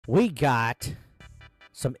we got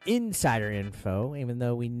some insider info, even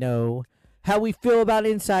though we know how we feel about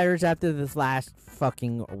insiders after this last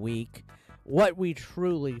fucking week. What we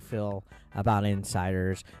truly feel about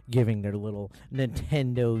insiders giving their little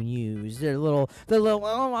Nintendo news, their little,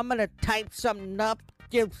 oh, I'm gonna type something up,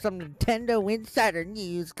 give some Nintendo insider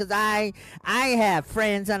news, because I have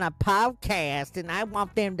friends on a podcast and I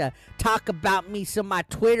want them to talk about me so my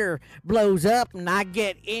Twitter blows up and I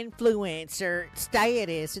get influencer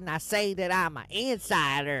status and I say that I'm an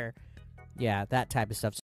insider. Yeah, that type of stuff.